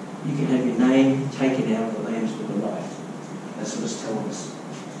us you can have your name taken out of the Lamb's Book of Life. That's what it's telling us.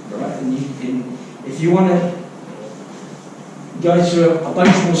 Right? And if you want to go through a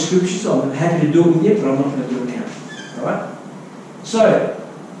bunch more scriptures, I'm happy to do it with you, but I'm not going to do it now. Alright? So,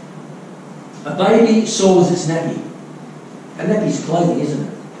 a baby soils its nappy. And nappy's clothing, isn't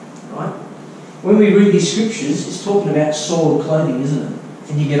it? Right? When we read these scriptures, it's talking about soiled clothing, isn't it?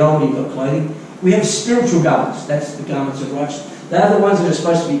 And you get older, you've got clothing. We have spiritual garments. That's the garments of righteousness. They're the ones that are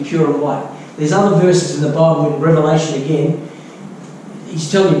supposed to be pure and white. There's other verses in the Bible, in Revelation again, he's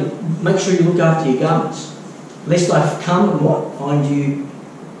telling you, make sure you look after your garments. Lest I come and what? Find you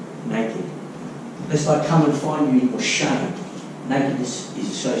naked. Lest I come and find you in your shame. Nakedness is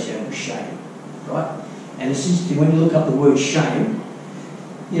associated with shame. Right? And it's interesting, when you look up the word shame,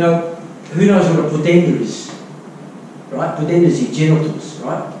 you know, who knows what a pudenda is? Right? Pudenda is your genitals,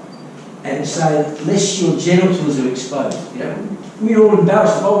 right? And so, lest your genitals are exposed, you know. We're all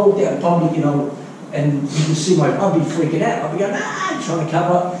embarrassed. If I walked out in public, you know, and you can see I'd be freaking out. I'd be going, trying to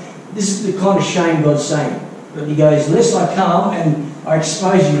cover up. This is the kind of shame God's saying. But he goes, lest I come and I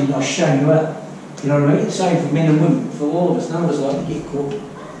expose you and I shame you out. You know what I mean? It's saying for men and women, for all of us. None of us like to get caught.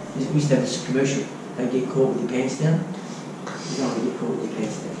 We used to have this commercial, don't get caught with your pants down. You don't want to get caught with your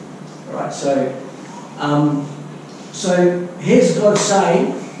pants down. Alright, so here's God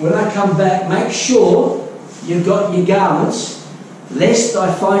saying, when I come back, make sure you've got your garments, lest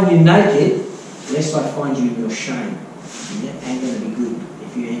I find you naked, lest I find you in your shame. And that ain't going to be good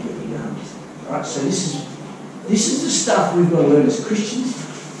if you ain't got your garments. Alright, so this is the stuff we've got to learn as Christians.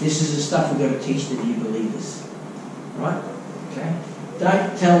 This is the stuff we've got to teach the new believers. Right? Okay?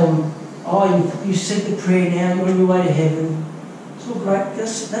 Don't tell them, oh, you said the prayer now, you're on your way to heaven. It's all great.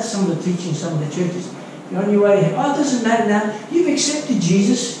 That's some of the teaching, some of the churches. You're on your way to heaven. Oh, it doesn't matter now. You've accepted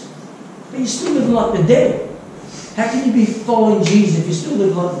Jesus, but you're still living like the devil. How can you be following Jesus if you're still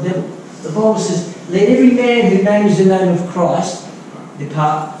living like the devil? The Bible says, let every man who names the name of Christ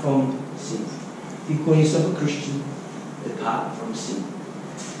depart from sin. If you call yourself a Christian, depart from sin.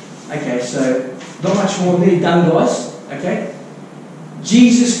 Okay, so not much more than nearly done, guys. Okay?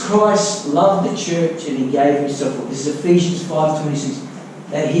 Jesus Christ loved the church and he gave himself up. This is Ephesians 5:26.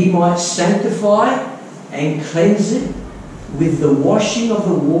 That he might sanctify and cleanse it with the washing of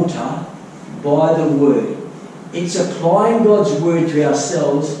the water by the word. It's applying God's word to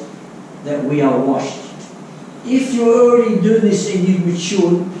ourselves that we are washed. If you're already doing this and you've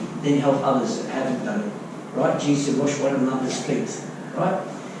matured, then help others that haven't done it. Right? Jesus said, wash one another's feet. Right?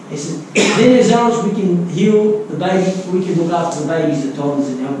 He said, then as long as we can heal the baby, we can look after the babies and toddlers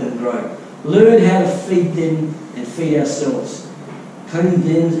and help them grow. Learn how to feed them and feed ourselves. Cleanse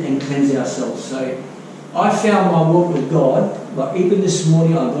them and cleanse ourselves. So I found my walk with God, like even this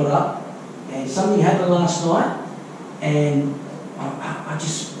morning I got up and something happened last night and I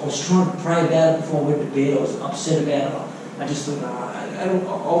was trying to pray about it before I went to bed. I was upset about it. I just thought,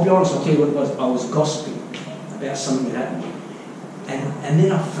 I'll be honest, I'll tell you what it was. I was gossiping about something that happened. And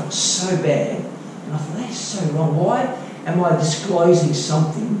then I felt so bad. And I thought, that's so wrong. Why am I disclosing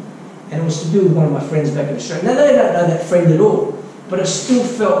something? And it was to do with one of my friends back in Australia. Now, they don't know that friend at all. But I still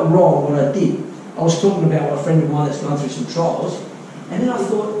felt wrong when I did. I was talking about my friend of mine that's gone through some trials. And then I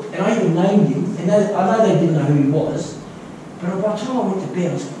thought, and I even named him. And I know they didn't know who he was. But by the time I went to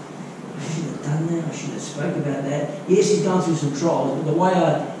bed, I was like, I should have done that. I should have spoke about that. Yes, he's gone through some trials. But the way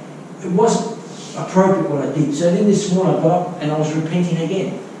it wasn't appropriate what I did. So then this morning I got up and I was repenting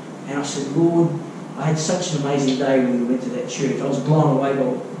again. And I said, Lord, I had such an amazing day when we went to that church. I was blown away by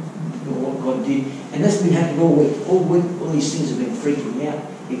what God did. And that's been happening all week. All week, all these things have been freaking me out.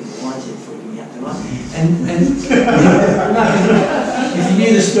 Even the wine said freaking me out tonight. And if you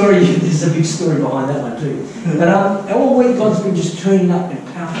knew the story, there's a big story behind that one too. But all week God's been just turning up in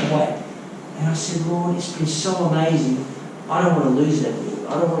a powerful way. And I said, Lord, it's been so amazing. I don't want to lose that, Lord.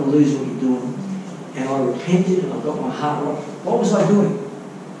 I don't want to lose what you're doing. And I repented and I got my heart right. What was I doing?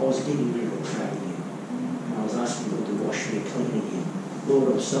 I was getting rid of the crap again. And I was asking God to wash me clean again.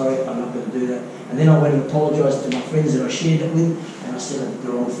 Lord, I'm sorry, I'm not going to do that. And then I went and apologised to my friends that I shared it with. And I said I did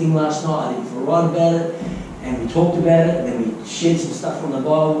the wrong thing last night. I didn't feel right about it. And we talked about it. And then we shared some stuff from the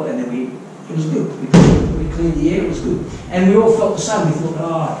Bible. And then it was good. We cleared the air. It was good. And we all felt the same. We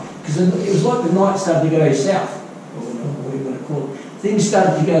thought, because it was like the night started to go south. Or what are you going to call it? Things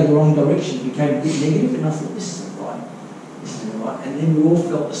started to go the wrong direction. It became a bit negative, and I thought, this isn't right. This isn't right. And then we all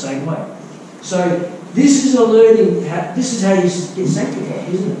felt the same way. So this is a learning, this is how you get sanctified,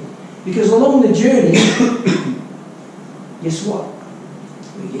 isn't it? Because along the journey, guess what?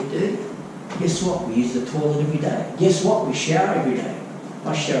 We get dirty. Guess what? We use the toilet every day. Guess what? We shower every day.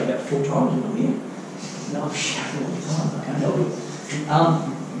 I shower about 4 times when I'm here. No, I'm showering all the time. I can't help it.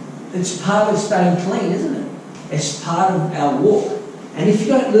 It's part of staying clean, isn't it? It's part of our walk. And if you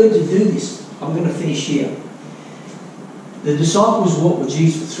don't learn to do this, I'm going to finish here. The disciples walked with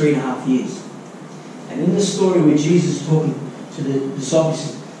Jesus for 3.5 years. And in the story where Jesus is talking to the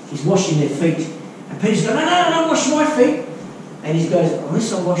disciples, he's washing their feet. And Peter's going, no, wash my feet. And he goes,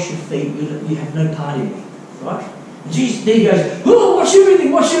 unless I wash your feet, you have no part in me. Right? And Jesus, then he goes, oh, wash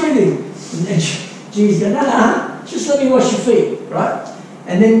everything. And Jesus goes, no, just let me wash your feet. Right?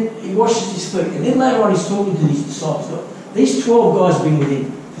 And then he washes his feet. And then later on he's talking to these disciples. These 12 guys have been with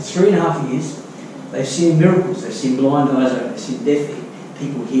him for 3.5 years. They've seen miracles. They've seen blind eyes open. They've seen deaf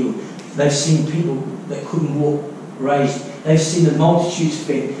people healed. They've seen people that couldn't walk raised. They've seen the multitudes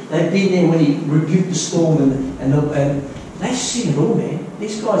fed. They've been there when he rebuked the storm and they've seen it all, man.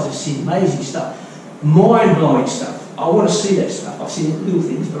 These guys have seen amazing stuff. Mind-blowing stuff. I want to see that stuff. I've seen little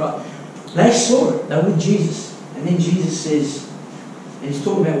things, but they saw it. They were with Jesus. And then Jesus says, and he's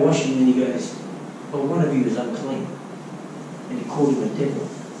talking about washing, and he goes, well, one of you is unclean. And he called him a devil.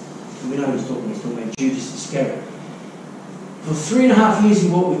 And we know he's talking about Judas Iscariot. For 3.5 years he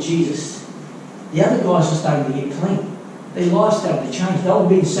walked with Jesus. The other guys were starting to get clean. Their lives started to change. They were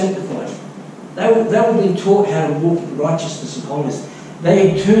being sanctified. They were being taught how to walk in righteousness and holiness. They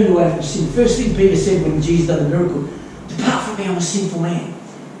had turned away from sin. The first thing Peter said when Jesus done the miracle, depart from me, I'm a sinful man.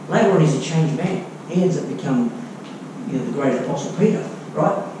 Later on he's a changed man. He ends up becoming the great apostle Peter,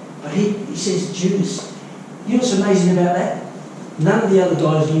 right? But he says, Judas, you know what's amazing about that? None of the other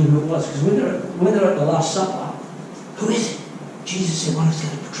guys knew who it was, because when they're at the Last Supper, who is it? Jesus said, one who's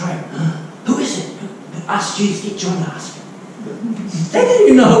going to betray him. Who is it? Ask Jesus, get John to ask. They didn't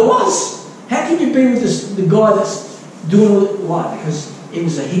even know who it was. How can you be with the guy that's doing it? Why? Because it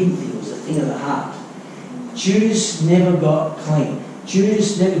was a hidden thing, it was a thing of the heart. Judas never got clean.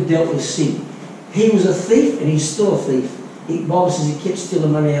 Judas never dealt with sin. He was a thief, and he's still a thief. The Bible says he kept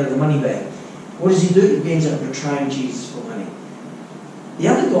stealing money out of the money bag. What does he do? He ends up betraying Jesus for money. The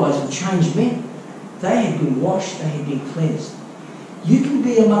other guys were changed men. They had been washed, they had been cleansed. You can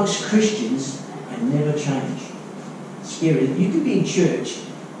be amongst Christians and never change. It's scary. You can be in church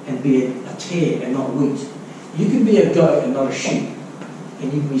and be a tear and not wheat. You can be a goat and not a sheep.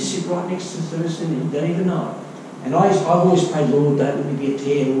 And you can sit right next to the person and you don't even know it. And I've always prayed, Lord, don't let me be a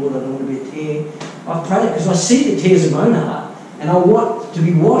tear, Lord, I don't want to be a tear. I've prayed it because I see the tears in my own heart and I want to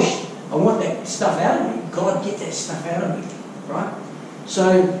be washed. I want that stuff out of me. God, get that stuff out of me. Right?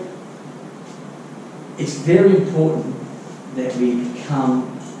 So, it's very important that we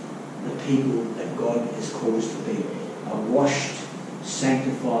become the people that God has called us to be. A washed,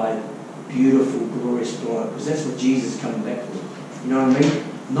 sanctified, beautiful, glorious bride. Because that's what Jesus is coming back for. You know what I mean?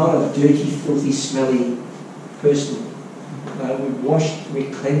 Not a dirty, filthy, smelly person. We're washed,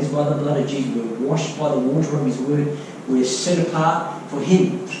 we're cleansed by the blood of Jesus. We're washed by the water of His Word. We're set apart for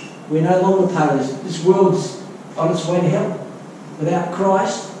Him. We're no longer part of this. This world's on its way to hell. Without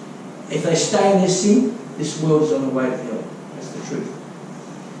Christ, if they stay in their sin, this world's on the way to hell. That's the truth.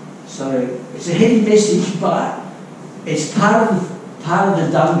 So it's a heavy message, but it's part of the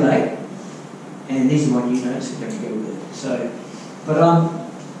dung gate, and these are my new notes that are going to go with it. So,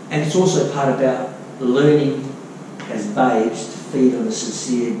 and it's also part about learning as babes to feed on the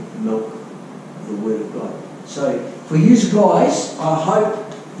sincere milk of the Word of God. So for you guys, I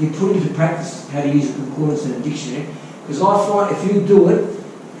hope you put into practice how to use a concordance and a dictionary, because I find if you do it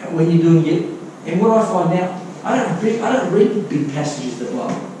when you're doing it, and what I find now, I don't read big passages of the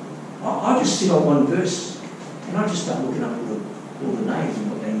Bible. I just sit on one verse and I just start looking up all the names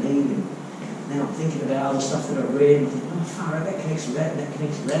and what they mean, and then I'm thinking about other stuff that I've read and think, oh, far out, that connects with that, and that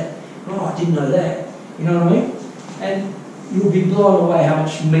connects with that. Oh, I didn't know that. You know what I mean? And you'll be blown away how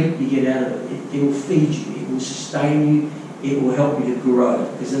much meat you get out of it. It will feed you, it will sustain you, it will help you to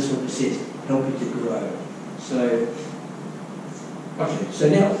grow, because that's what it says, help you to grow. So, okay, so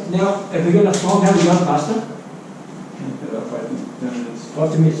now have we got enough time? How have we gone, Pastor? 5 minutes.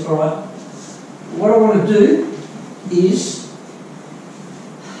 5 minutes, all right. What I want to do is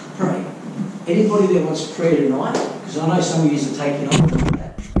pray. Anybody that wants prayer tonight, because I know some of you are taking on.